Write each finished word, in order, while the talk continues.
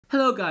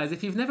Hello guys,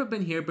 if you've never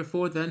been here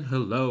before then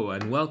hello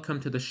and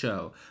welcome to the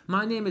show.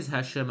 My name is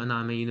Hashem and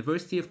I'm a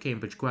University of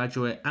Cambridge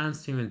graduate and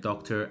student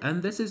doctor,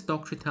 and this is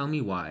Dr. Tell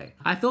Me Why.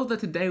 I thought that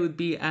today would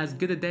be as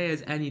good a day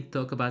as any to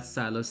talk about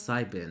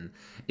psilocybin,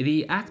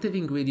 the active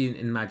ingredient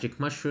in magic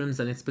mushrooms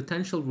and its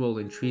potential role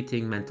in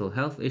treating mental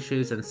health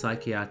issues and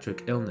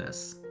psychiatric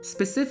illness.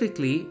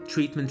 Specifically,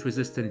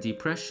 treatment-resistant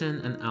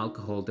depression and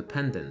alcohol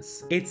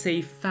dependence. It's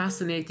a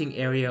fascinating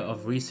area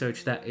of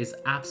research that is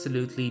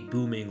absolutely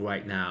booming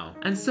right now.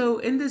 And so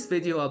in this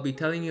video I'll be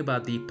telling you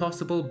about the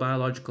possible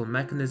biological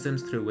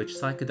mechanisms through which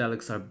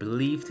psychedelics are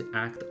believed to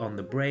act on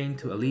the brain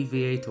to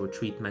alleviate or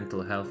treat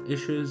mental health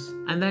issues.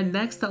 And then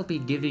next I'll be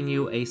giving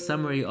you a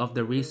summary of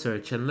the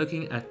research and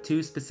looking at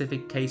two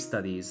specific case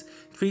studies,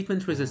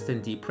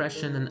 treatment-resistant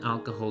depression and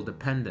alcohol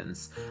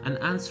dependence, and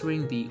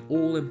answering the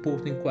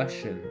all-important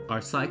question: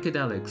 are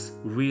psychedelics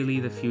really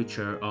the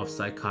future of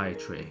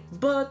psychiatry?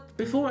 But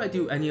before I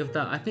do any of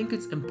that, I think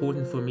it's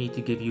important for me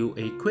to give you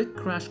a quick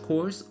crash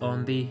course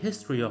on the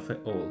history of it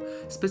all,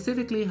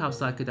 specifically how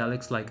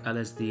psychedelics like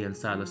LSD and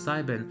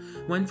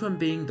psilocybin went from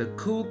being the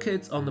cool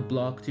kids on the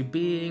block to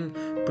being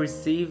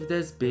perceived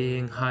as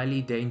being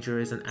highly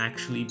dangerous and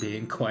actually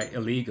being quite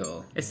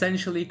illegal,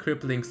 essentially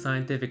crippling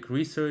scientific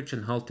research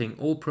and halting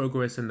all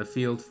progress in the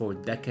field for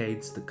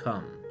decades to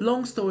come.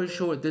 Long story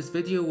short, this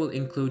video will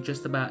include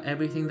just about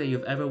everything that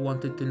you've ever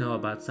wanted to know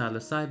about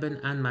psilocybin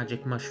and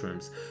magic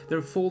mushrooms,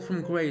 their fall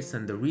from grace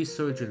and the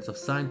resurgence of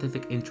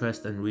scientific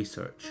interest and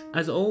research.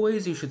 As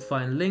always, you should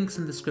find links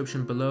in the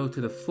description below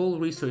to the full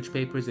research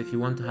papers if you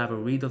want to have a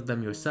read of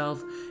them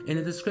yourself. In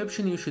the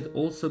description you should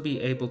also be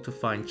able to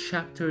find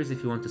chapters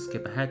if you want to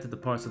skip ahead to the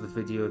parts of the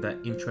video that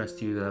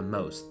interest you the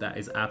most. That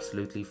is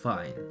absolutely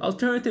fine.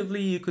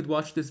 Alternatively, you could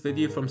watch this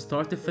video from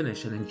start to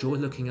finish and enjoy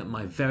looking at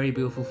my very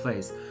beautiful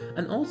face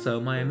and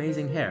also my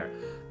amazing hair.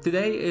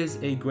 Today is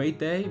a great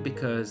day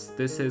because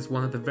this is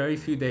one of the very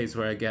few days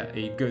where I get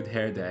a good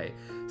hair day.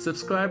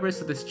 Subscribers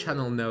to this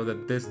channel know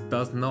that this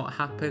does not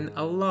happen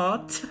a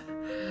lot.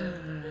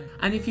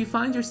 And if you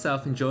find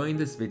yourself enjoying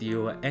this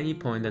video at any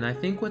point, then I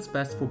think what's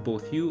best for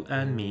both you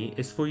and me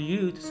is for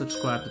you to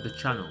subscribe to the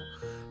channel.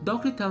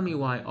 Dr. Tell Me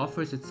Why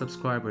offers its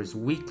subscribers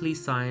weekly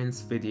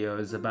science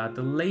videos about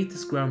the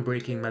latest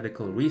groundbreaking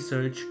medical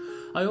research.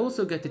 I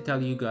also get to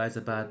tell you guys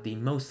about the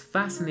most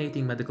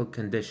fascinating medical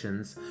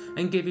conditions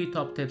and give you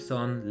top tips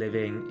on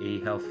living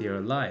a healthier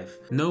life.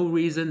 No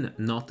reason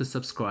not to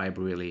subscribe,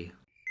 really.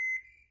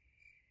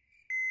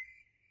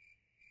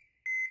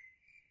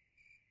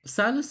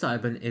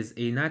 Psilocybin is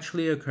a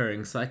naturally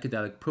occurring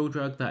psychedelic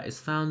prodrug that is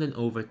found in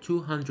over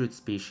 200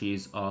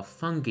 species of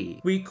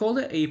fungi. We call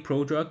it a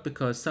prodrug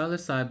because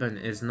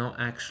psilocybin is not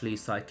actually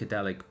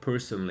psychedelic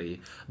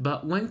personally,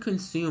 but when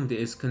consumed it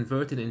is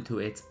converted into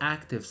its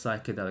active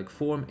psychedelic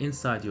form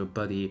inside your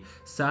body,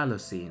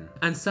 psilocin.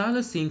 And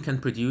psilocin can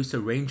produce a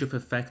range of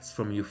effects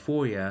from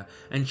euphoria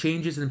and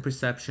changes in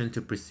perception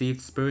to perceived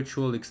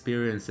spiritual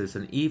experiences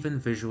and even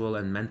visual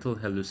and mental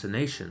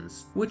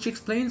hallucinations, which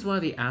explains why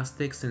the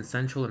Aztecs in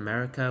Central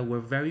America were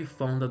very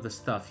fond of the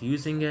stuff,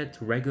 using it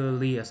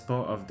regularly as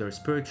part of their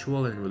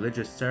spiritual and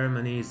religious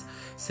ceremonies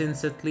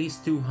since at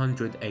least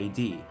 200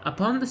 AD.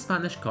 Upon the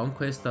Spanish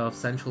conquest of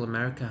Central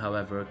America,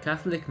 however,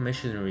 Catholic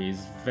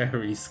missionaries,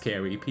 very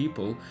scary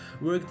people,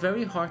 worked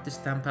very hard to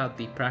stamp out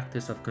the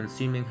practice of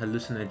consuming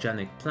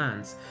hallucinogenic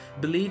plants,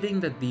 believing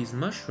that these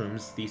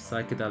mushrooms, these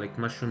psychedelic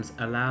mushrooms,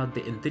 allowed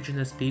the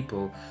indigenous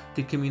people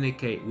to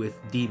communicate with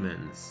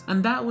demons.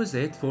 And that was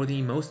it for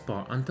the most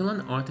part until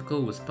an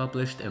article was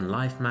published in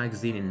Life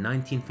magazine in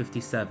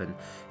 1957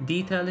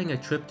 detailing a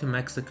trip to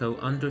Mexico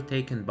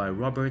undertaken by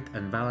Robert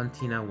and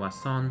Valentina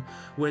Wasson,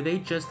 where they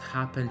just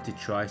happened to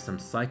try some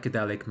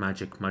psychedelic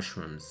magic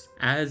mushrooms.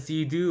 As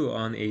you do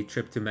on a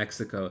trip to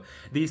Mexico,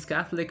 these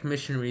Catholic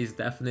missionaries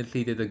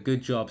definitely did a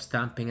good job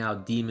stamping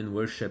out demon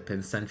worship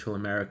in Central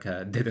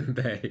America, didn't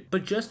they?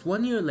 But just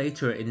 1 year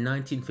later, in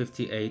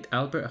 1958,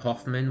 Albert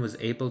Hofmann was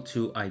able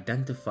to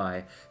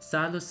identify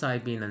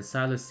psilocybin and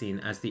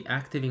psilocin as the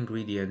active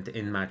ingredient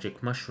in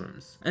magic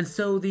mushrooms. And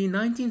so the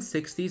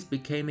 1960s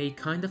became a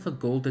kind of a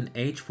golden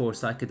age for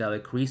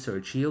psychedelic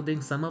research, yielding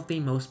some of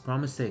the most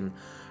promising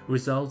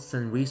results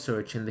and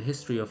research in the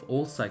history of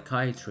all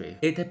psychiatry.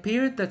 It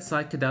appeared that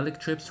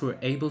psychedelic trips were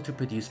able to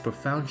produce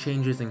profound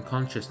changes in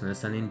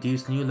consciousness and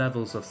induce new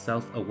levels of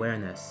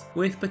self-awareness,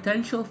 with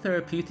potential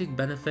therapeutic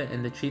benefit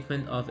in the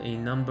treatment of a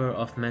number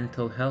of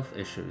mental health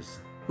issues.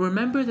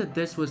 Remember that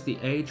this was the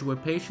age where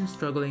patients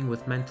struggling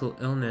with mental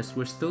illness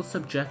were still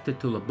subjected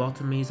to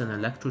lobotomies and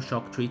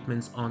electroshock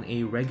treatments on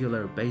a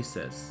regular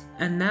basis.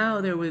 And now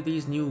there were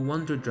these new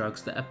wonder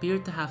drugs that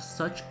appeared to have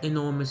such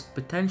enormous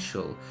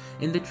potential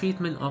in the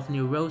treatment of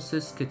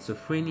neurosis,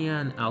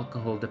 schizophrenia, and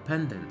alcohol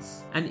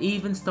dependence, and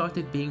even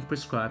started being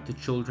prescribed to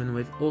children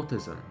with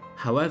autism.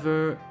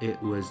 However, it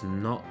was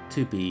not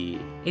to be.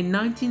 In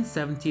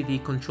 1970, the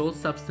Controlled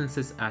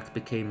Substances Act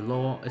became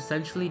law,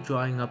 essentially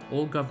drying up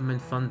all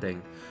government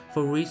funding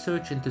for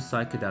research into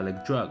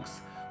psychedelic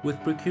drugs,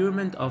 with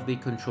procurement of the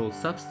controlled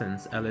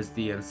substance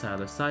LSD and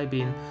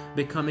psilocybin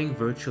becoming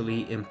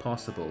virtually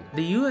impossible.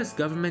 The US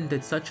government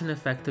did such an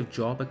effective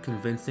job at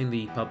convincing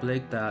the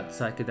public that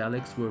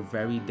psychedelics were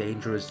very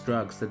dangerous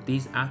drugs that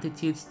these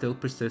attitudes still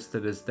persist to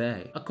this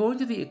day. According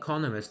to The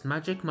Economist,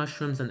 magic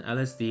mushrooms and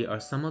LSD are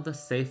some of the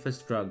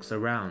safest drugs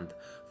around,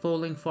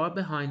 falling far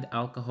behind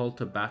alcohol,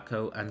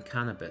 tobacco, and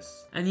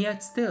cannabis. And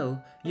yet still,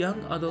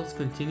 young adults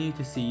continue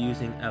to see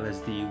using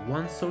LSD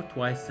once or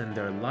twice in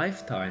their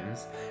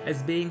lifetimes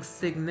as being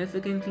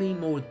significantly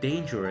more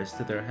dangerous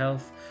to their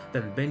health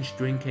than binge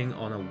drinking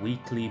on a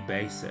weekly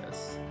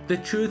basis. The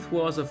truth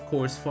was, of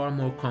course, far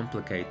more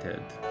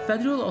complicated.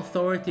 Federal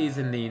authorities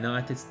in the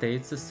United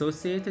States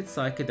associated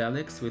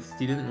psychedelics with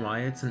student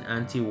riots and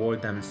anti-war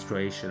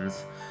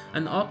demonstrations,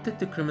 and opted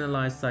to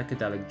criminalize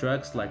psychedelic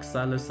drugs like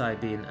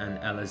psilocybin and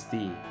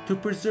LSD to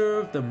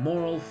preserve the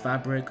moral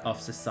fabric of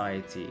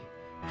society.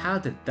 How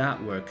did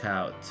that work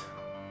out?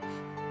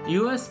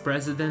 US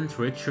President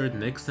Richard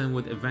Nixon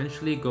would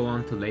eventually go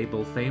on to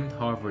label famed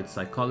Harvard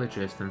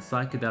psychologist and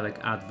psychedelic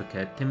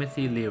advocate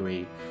Timothy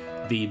Leary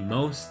the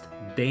most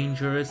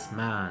dangerous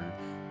man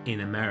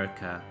in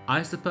America.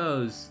 I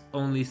suppose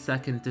only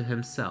second to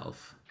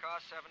himself. Car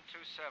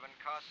 727,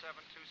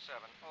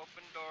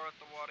 open door at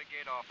the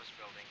Watergate office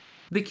building.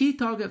 The key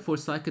target for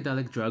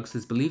psychedelic drugs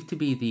is believed to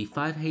be the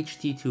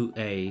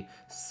 5-HT2A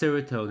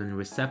serotonin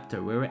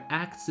receptor, where it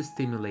acts to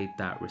stimulate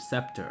that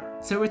receptor.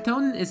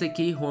 Serotonin is a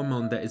key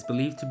hormone that is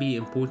believed to be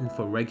important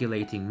for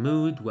regulating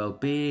mood,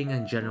 well-being,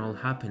 and general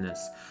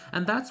happiness,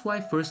 and that's why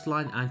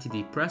first-line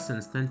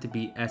antidepressants tend to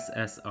be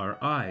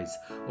SSRIs,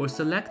 or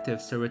selective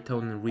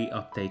serotonin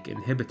reuptake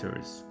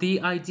inhibitors.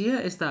 The idea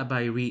is that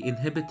by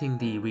inhibiting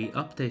the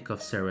reuptake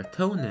of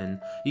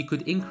serotonin, you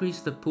could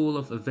increase the pool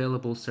of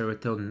available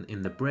serotonin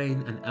in the brain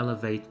and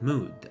elevate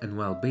mood and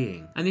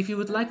well-being. And if you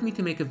would like me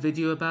to make a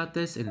video about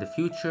this in the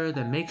future,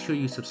 then make sure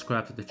you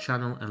subscribe to the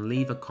channel and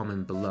leave a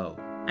comment below.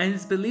 And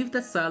it's believed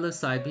that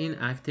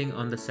psilocybin acting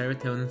on the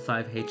serotonin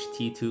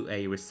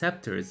 5-HT2A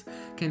receptors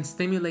can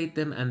stimulate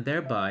them and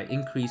thereby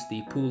increase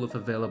the pool of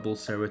available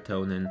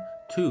serotonin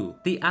too.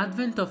 The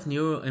advent of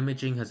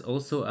neuroimaging has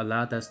also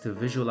allowed us to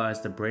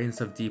visualize the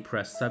brains of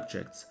depressed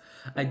subjects,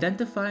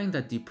 identifying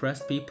that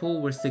depressed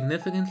people were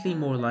significantly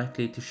more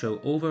likely to show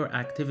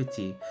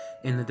overactivity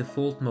in the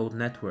default mode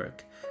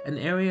network, an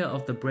area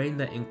of the brain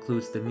that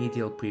includes the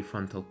medial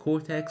prefrontal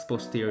cortex,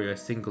 posterior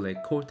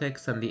cingulate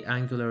cortex, and the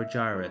angular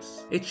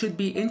gyrus. It should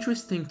be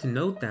interesting to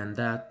note then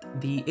that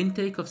the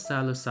intake of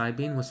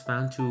psilocybin was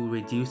found to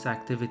reduce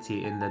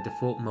activity in the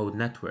default mode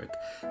network,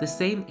 the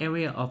same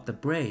area of the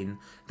brain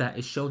that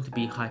is shown to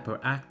be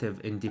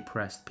hyperactive in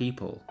depressed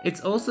people.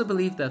 It's also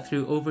believed that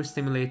through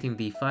overstimulating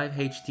the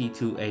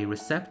 5-HT2A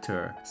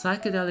receptor,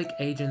 psychedelic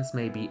agents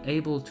may be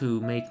able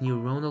to make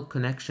neuronal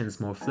connections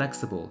more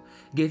flexible,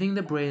 giving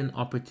the brain an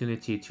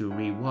opportunity to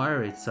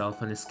rewire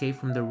itself and escape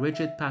from the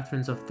rigid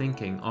patterns of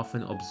thinking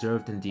often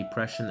observed in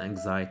depression,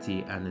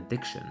 anxiety, and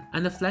addiction.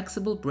 And a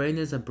flexible brain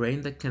is a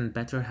brain that can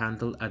better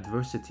handle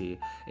adversity.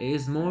 It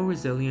is more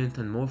resilient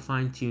and more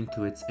fine-tuned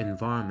to its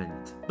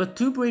environment. But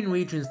two brain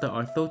regions that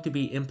are thought to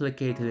be implicated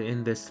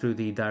in this through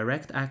the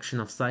direct action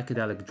of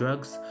psychedelic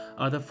drugs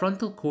are the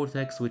frontal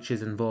cortex, which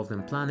is involved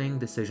in planning,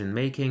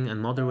 decision-making, and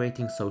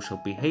moderating social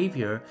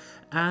behavior,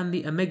 and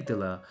the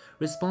amygdala,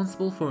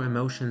 responsible for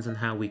emotions and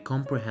how we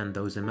comprehend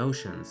those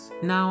emotions.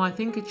 Now, I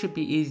think it should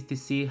be easy to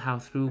see how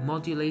through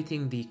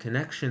modulating the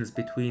connections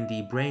between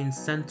the brain's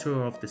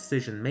center of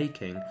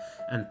decision-making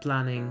and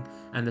planning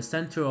and the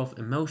center of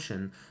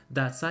emotion,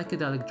 that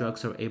psychedelic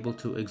drugs are able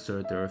to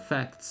exert their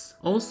effects.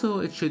 Also,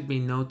 it should be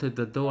noted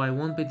that though I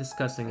won't be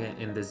discussing it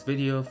in this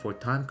video for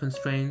time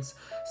constraints,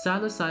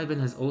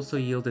 psilocybin has also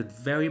yielded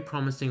very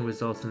promising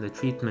results in the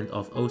treatment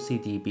of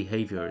OCD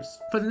behaviors.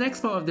 For the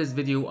next part of this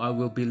video, I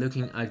will be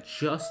looking at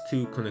just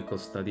 2 clinical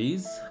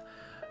studies,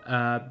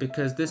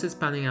 because this is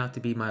panning out to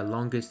be my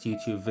longest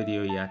YouTube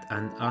video yet,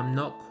 and I'm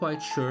not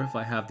quite sure if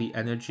I have the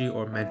energy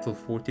or mental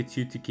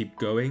fortitude to keep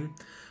going.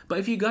 But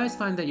if you guys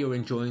find that you're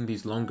enjoying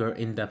these longer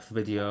in-depth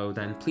videos,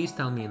 then please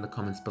tell me in the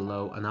comments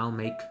below and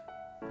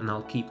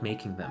I'll keep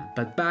making them.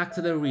 But back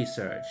to the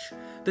research.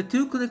 The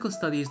 2 clinical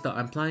studies that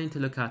I'm planning to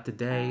look at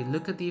today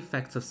look at the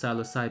effects of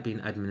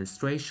psilocybin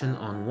administration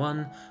on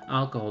 1.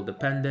 Alcohol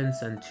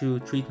dependence, and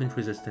 2.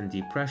 Treatment-resistant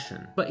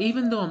depression. But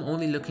even though I'm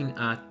only looking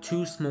at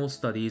 2 small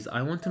studies,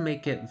 I want to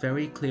make it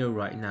very clear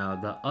right now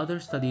that other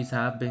studies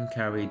have been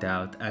carried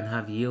out and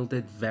have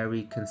yielded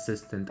very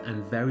consistent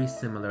and very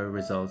similar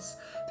results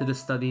to the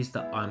studies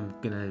that I'm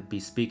gonna be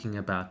speaking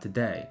about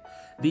today.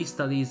 These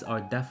studies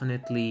are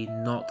definitely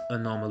not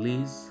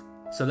anomalies.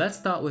 So let's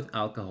start with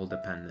alcohol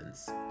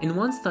dependence. In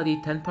one study,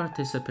 10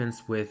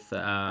 participants with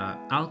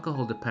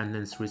alcohol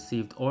dependence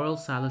received oral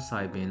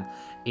psilocybin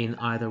in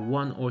either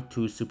 1 or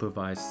 2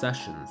 supervised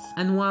sessions.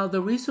 And while the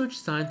research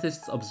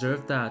scientists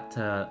observed that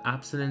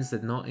abstinence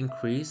did not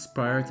increase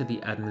prior to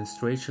the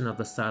administration of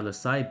the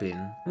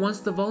psilocybin, once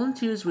the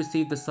volunteers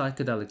received the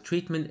psychedelic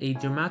treatment, a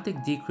dramatic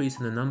decrease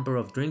in the number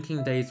of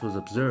drinking days was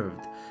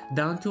observed,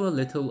 down to a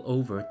little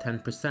over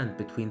 10%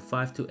 between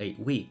 5 to 8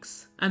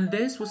 weeks. and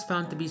this was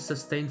found to be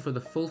sustained for the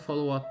full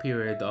follow-up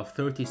period of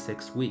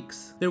 36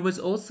 weeks. There was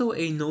also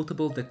a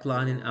notable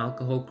decline in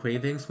alcohol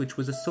cravings, which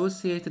was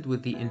associated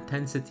with the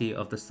intensity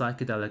of the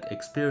psychedelic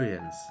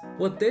experience.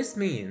 What this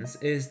means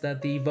is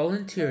that the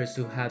volunteers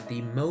who had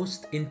the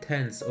most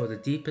intense or the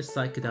deepest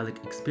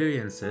psychedelic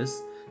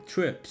experiences,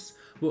 trips,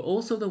 were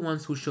also the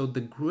ones who showed the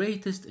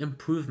greatest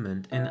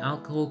improvement in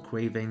alcohol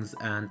cravings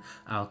and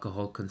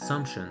alcohol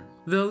consumption.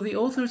 Though the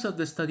authors of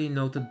the study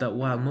noted that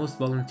while most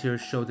volunteers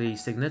showed a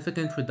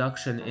significant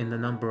reduction in the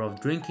number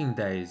of drinking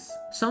days,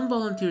 some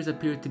volunteers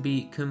appeared to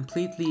be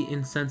completely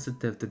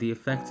insensitive to the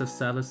effects of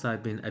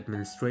psilocybin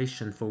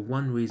administration for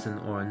one reason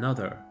or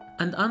another.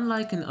 And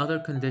unlike in other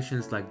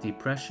conditions like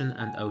depression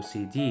and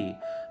OCD,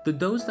 the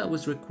dose that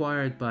was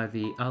required by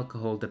the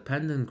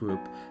alcohol-dependent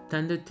group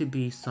tended to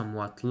be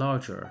somewhat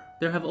larger.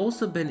 There have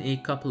also been a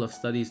couple of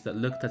studies that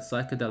looked at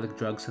psychedelic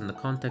drugs in the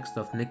context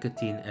of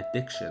nicotine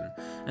addiction,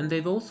 and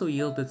they've also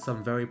yielded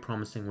some very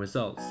promising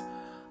results.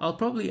 I'll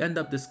probably end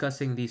up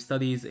discussing these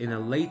studies in a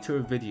later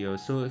video,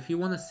 so if you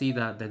want to see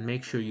that, then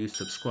make sure you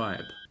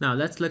subscribe. Now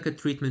let's look at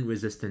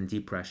treatment-resistant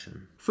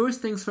depression.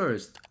 First things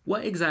first,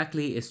 what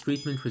exactly is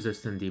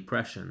treatment-resistant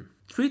depression?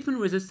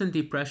 Treatment-resistant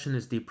depression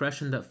is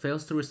depression that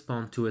fails to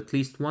respond to at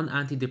least one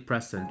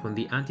antidepressant when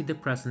the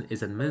antidepressant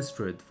is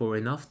administered for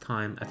enough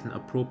time at an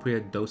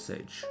appropriate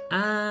dosage.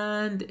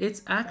 And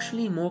it's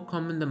actually more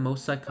common than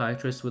most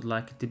psychiatrists would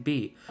like it to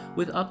be,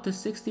 with up to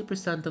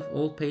 60% of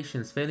all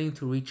patients failing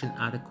to reach an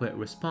adequate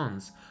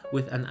response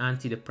with an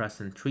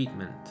antidepressant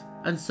treatment.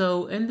 And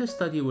so in this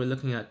study we're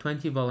looking at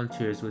 20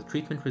 volunteers with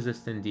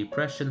treatment-resistant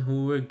depression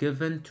who were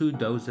given 2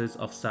 doses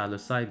of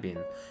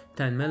psilocybin,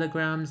 10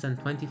 mg and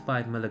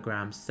 25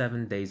 mg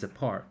 7 days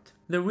apart.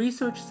 The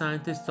research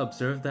scientists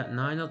observed that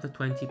 9 of the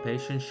 20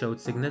 patients showed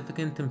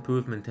significant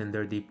improvement in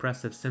their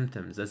depressive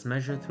symptoms as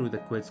measured through the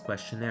quiz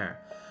questionnaire,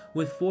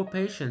 with 4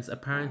 patients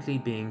apparently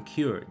being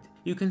cured.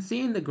 You can see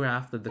in the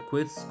graph that the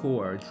quiz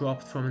score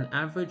dropped from an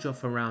average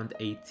of around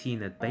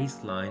 18 at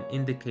baseline,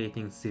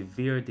 indicating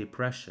severe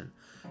depression,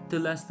 to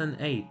less than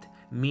 8,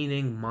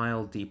 meaning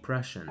mild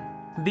depression.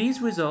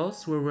 These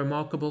results were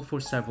remarkable for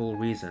several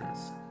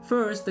reasons.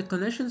 First, the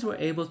clinicians were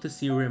able to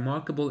see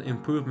remarkable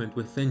improvement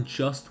within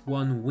just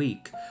 1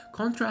 week.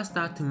 Contrast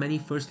that to many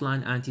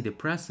first-line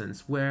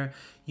antidepressants where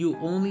you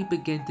only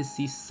begin to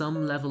see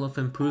some level of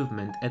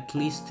improvement at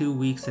least 2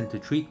 weeks into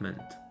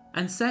treatment.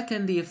 And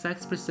second, the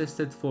effects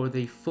persisted for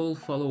the full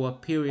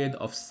follow-up period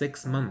of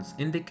 6 months,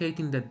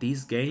 indicating that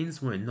these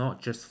gains were not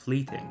just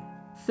fleeting.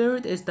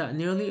 Third is that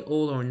nearly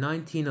all or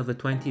 19 of the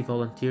 20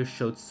 volunteers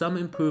showed some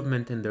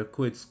improvement in their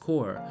quiz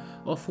score,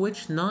 of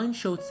which 9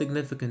 showed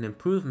significant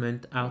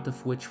improvement, out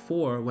of which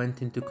 4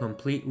 went into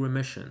complete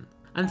remission.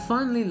 And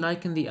finally,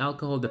 like in the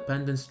alcohol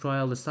dependence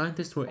trial, the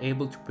scientists were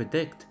able to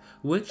predict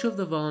which of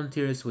the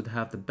volunteers would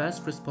have the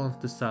best response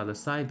to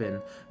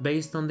psilocybin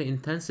based on the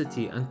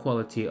intensity and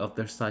quality of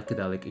their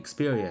psychedelic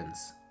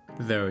experience,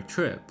 their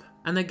trip.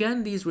 And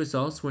again, these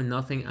results were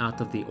nothing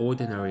out of the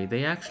ordinary.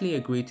 They actually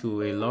agree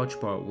to a large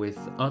part with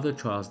other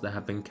trials that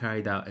have been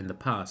carried out in the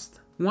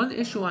past. One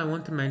issue I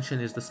want to mention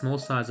is the small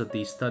size of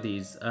these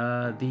studies.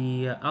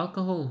 The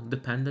alcohol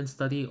dependent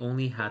study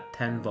only had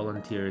 10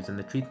 volunteers and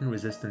the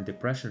treatment-resistant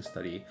depression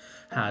study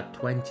had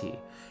 20.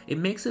 It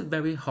makes it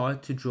very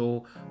hard to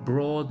draw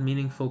broad,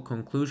 meaningful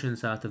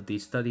conclusions out of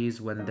these studies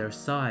when their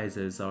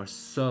sizes are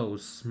so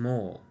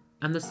small.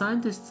 And the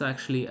scientists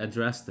actually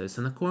addressed this,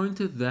 and according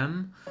to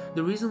them,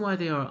 the reason why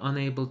they are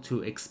unable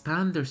to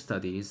expand their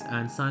studies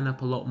and sign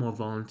up a lot more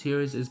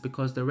volunteers is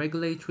because the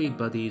regulatory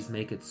bodies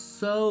make it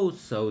so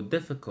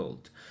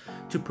difficult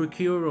to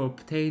procure or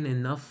obtain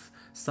enough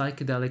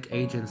psychedelic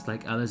agents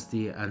like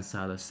LSD and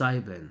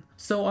psilocybin.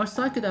 So are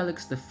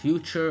psychedelics the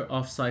future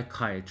of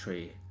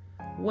psychiatry?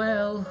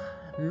 Well,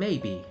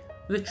 maybe.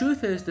 The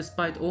truth is,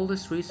 despite all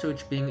this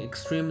research being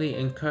extremely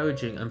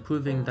encouraging and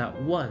proving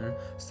that 1,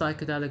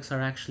 psychedelics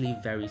are actually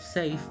very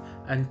safe,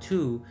 and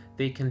 2,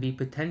 they can be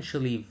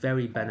potentially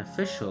very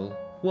beneficial,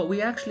 what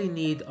we actually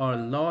need are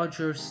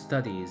larger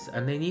studies,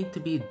 and they need to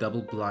be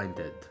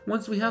double-blinded.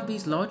 Once we have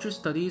these larger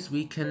studies,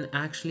 we can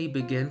actually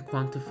begin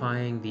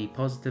quantifying the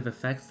positive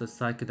effects that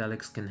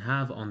psychedelics can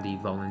have on the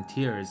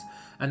volunteers,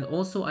 and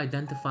also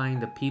identifying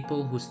the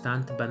people who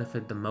stand to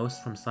benefit the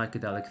most from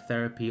psychedelic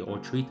therapy or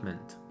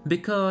treatment.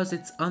 Because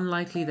it's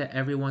unlikely that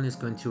everyone is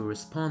going to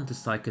respond to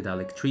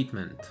psychedelic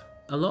treatment.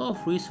 A lot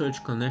of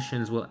research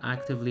clinicians will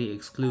actively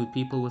exclude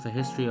people with a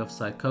history of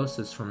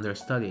psychosis from their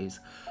studies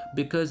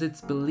because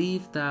it's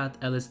believed that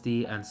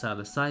LSD and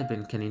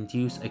psilocybin can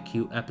induce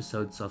acute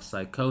episodes of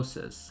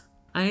psychosis.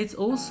 And it's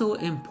also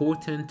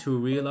important to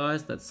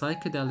realize that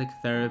psychedelic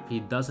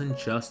therapy doesn't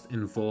just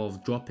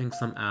involve dropping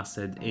some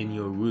acid in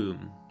your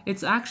room.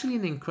 It's actually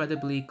an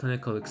incredibly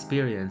clinical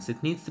experience.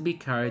 It needs to be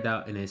carried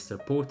out in a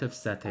supportive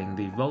setting.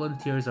 The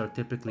volunteers are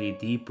typically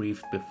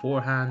debriefed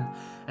beforehand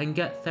and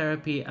get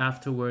therapy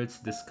afterwards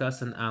to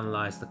discuss and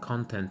analyze the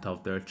content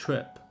of their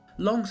trip.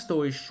 Long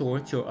story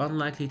short, you're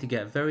unlikely to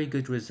get very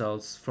good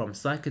results from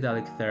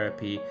psychedelic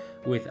therapy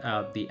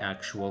without the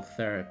actual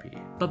therapy.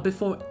 But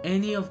before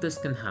any of this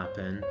can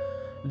happen,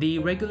 The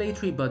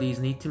regulatory bodies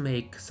need to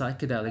make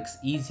psychedelics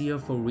easier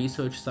for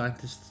research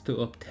scientists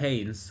to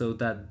obtain so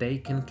that they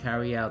can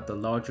carry out the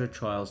larger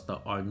trials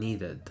that are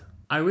needed.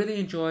 I really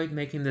enjoyed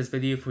making this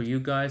video for you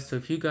guys, so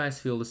if you guys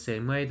feel the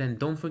same way, then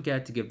don't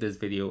forget to give this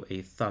video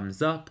a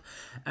thumbs up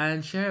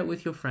and share it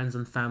with your friends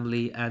and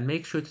family, and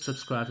make sure to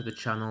subscribe to the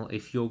channel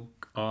if you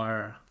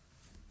are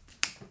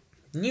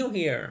new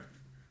here.